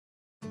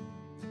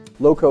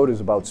Low code is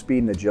about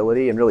speed and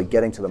agility and really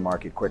getting to the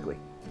market quickly.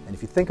 And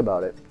if you think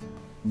about it,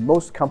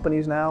 most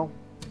companies now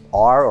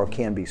are or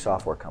can be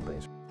software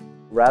companies.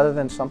 Rather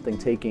than something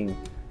taking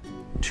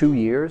 2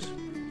 years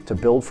to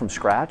build from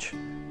scratch,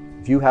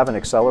 if you have an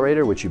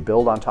accelerator which you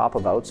build on top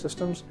of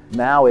OutSystems,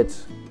 now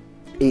it's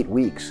 8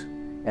 weeks.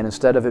 And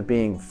instead of it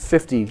being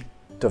 50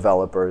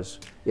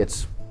 developers,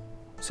 it's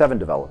 7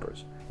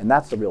 developers. And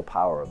that's the real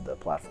power of the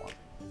platform.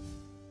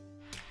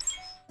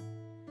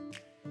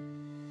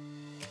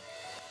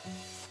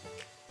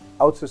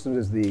 OutSystems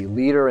is the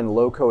leader in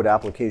low-code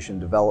application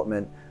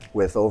development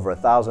with over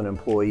 1,000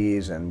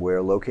 employees, and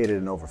we're located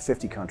in over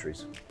 50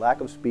 countries.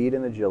 Lack of speed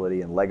and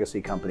agility in legacy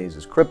companies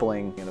is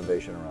crippling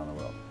innovation around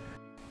the world.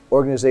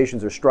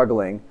 Organizations are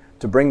struggling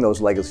to bring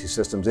those legacy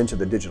systems into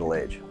the digital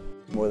age.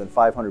 More than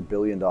 $500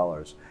 billion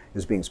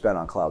is being spent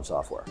on cloud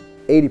software.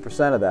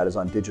 80% of that is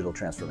on digital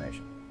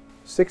transformation.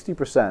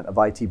 60% of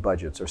IT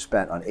budgets are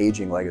spent on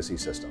aging legacy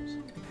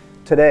systems.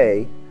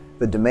 Today,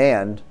 the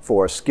demand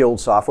for skilled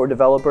software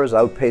developers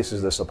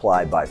outpaces the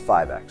supply by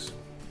 5x.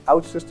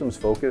 OutSystems'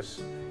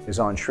 focus is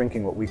on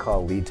shrinking what we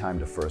call lead time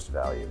to first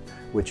value,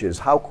 which is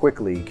how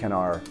quickly can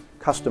our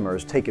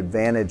customers take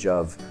advantage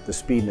of the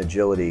speed and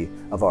agility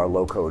of our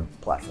low-code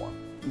platform.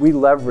 We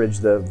leverage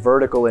the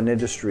vertical and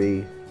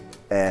industry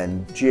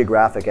and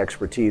geographic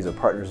expertise of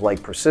partners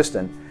like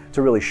Persistent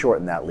to really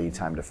shorten that lead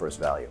time to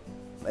first value.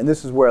 And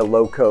this is where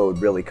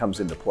low-code really comes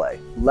into play,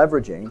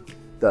 leveraging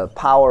the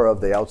power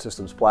of the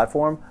OutSystems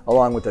platform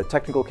along with the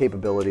technical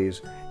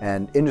capabilities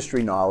and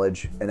industry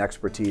knowledge and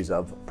expertise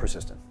of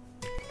Persistent.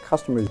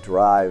 Customers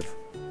drive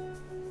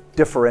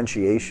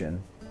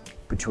differentiation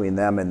between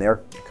them and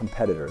their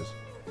competitors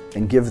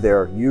and give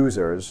their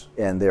users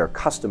and their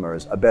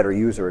customers a better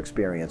user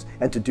experience,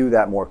 and to do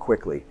that more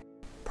quickly.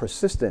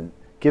 Persistent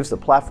gives the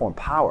platform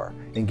power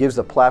and gives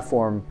the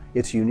platform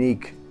its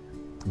unique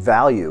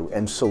value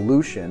and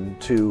solution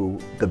to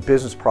the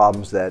business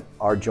problems that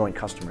our joint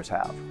customers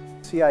have.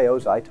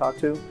 CIOs I talk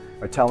to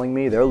are telling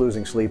me they're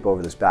losing sleep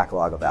over this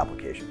backlog of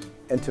applications.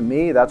 And to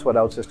me, that's what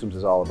OutSystems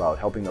is all about,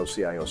 helping those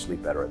CIOs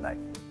sleep better at night.